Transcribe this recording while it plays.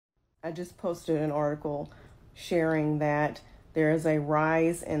I just posted an article sharing that there is a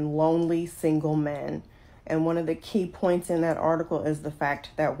rise in lonely single men. And one of the key points in that article is the fact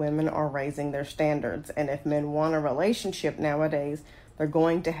that women are raising their standards. And if men want a relationship nowadays, they're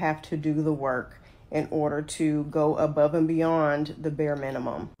going to have to do the work in order to go above and beyond the bare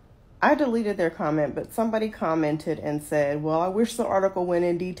minimum. I deleted their comment, but somebody commented and said, well, I wish the article went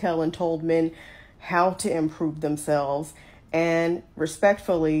in detail and told men how to improve themselves. And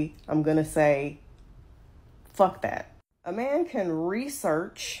respectfully, I'm going to say, fuck that. A man can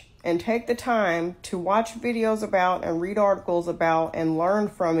research and take the time to watch videos about and read articles about and learn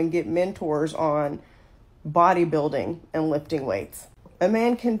from and get mentors on bodybuilding and lifting weights. A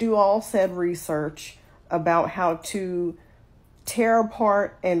man can do all said research about how to tear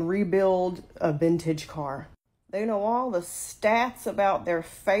apart and rebuild a vintage car. They know all the stats about their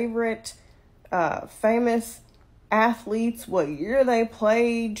favorite famous athletes, what year they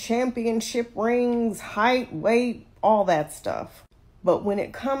played, championship rings, height, weight, all that stuff. But when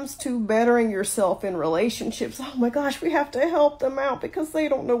it comes to bettering yourself in relationships, oh my gosh, we have to help them out because they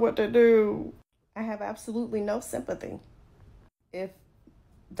don't know what to do. I have absolutely no sympathy. If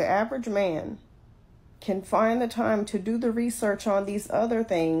the average man can find the time to do the research on these other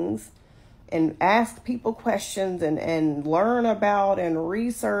things and ask people questions and learn about and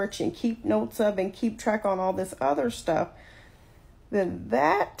research and keep notes of and keep track on all this other stuff, then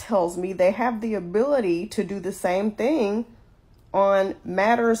that tells me they have the ability to do the same thing on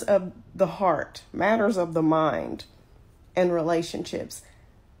matters of the heart, matters of the mind, and relationships.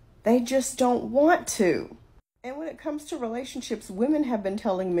 They just don't want to. And when it comes to relationships, women have been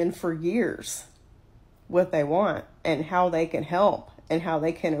telling men for years what they want and how they can help and how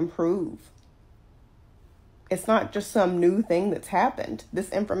they can improve. It's not just some new thing that's happened. This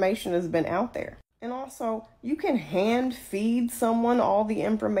information has been out there. And also, you can hand feed someone all the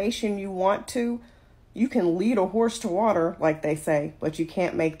information you want to. You can lead a horse to water, like they say, but you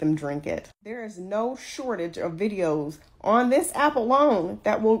can't make them drink it. There is no shortage of videos on this app alone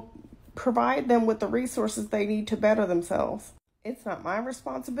that will provide them with the resources they need to better themselves. It's not my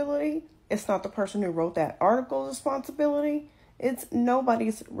responsibility. It's not the person who wrote that article's responsibility. It's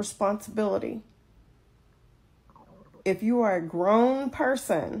nobody's responsibility. If you are a grown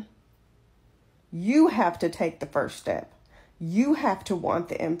person, you have to take the first step. You have to want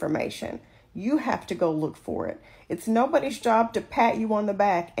the information. You have to go look for it. It's nobody's job to pat you on the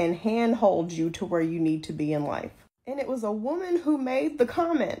back and handhold you to where you need to be in life. And it was a woman who made the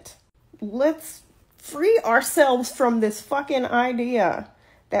comment. Let's free ourselves from this fucking idea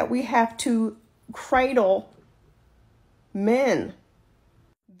that we have to cradle men.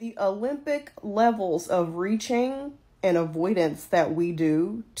 The Olympic levels of reaching and avoidance that we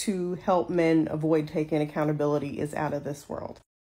do to help men avoid taking accountability is out of this world.